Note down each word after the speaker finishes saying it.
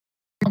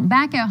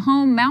Back at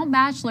home, Mount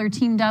Bachelor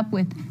teamed up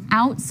with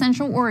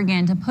Central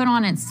Oregon to put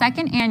on its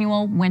second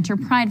annual Winter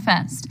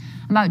PrideFest.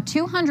 About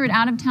 200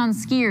 out-of-town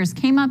skiers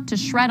came up to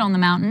shred on the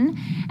mountain,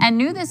 and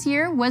new this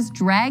year was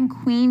drag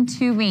queen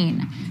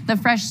tubing. The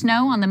fresh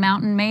snow on the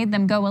mountain made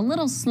them go a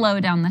little slow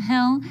down the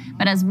hill,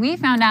 but as we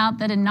found out,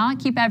 that did not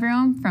keep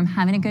everyone from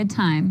having a good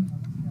time.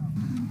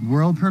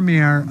 World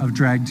premiere of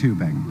drag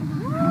tubing.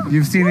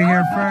 You've seen it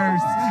here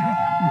first.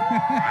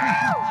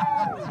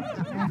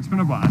 It's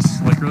been a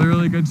blast. Like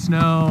really good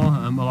snow,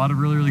 a lot of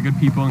really good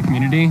people in the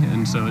community,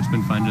 and so it's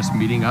been fun just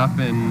meeting up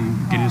and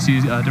getting to see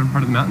a different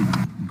part of the mountain.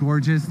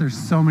 Gorgeous. There's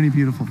so many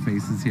beautiful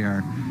faces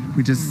here.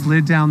 We just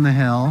slid down the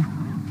hill.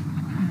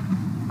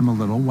 I'm a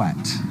little wet.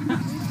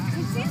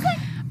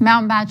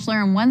 Mount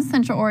Bachelor and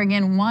Central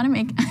Oregon want to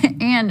make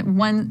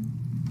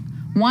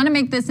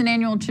this an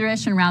annual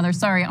tradition,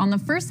 on the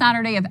first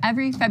Saturday of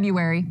every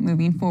February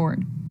moving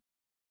forward.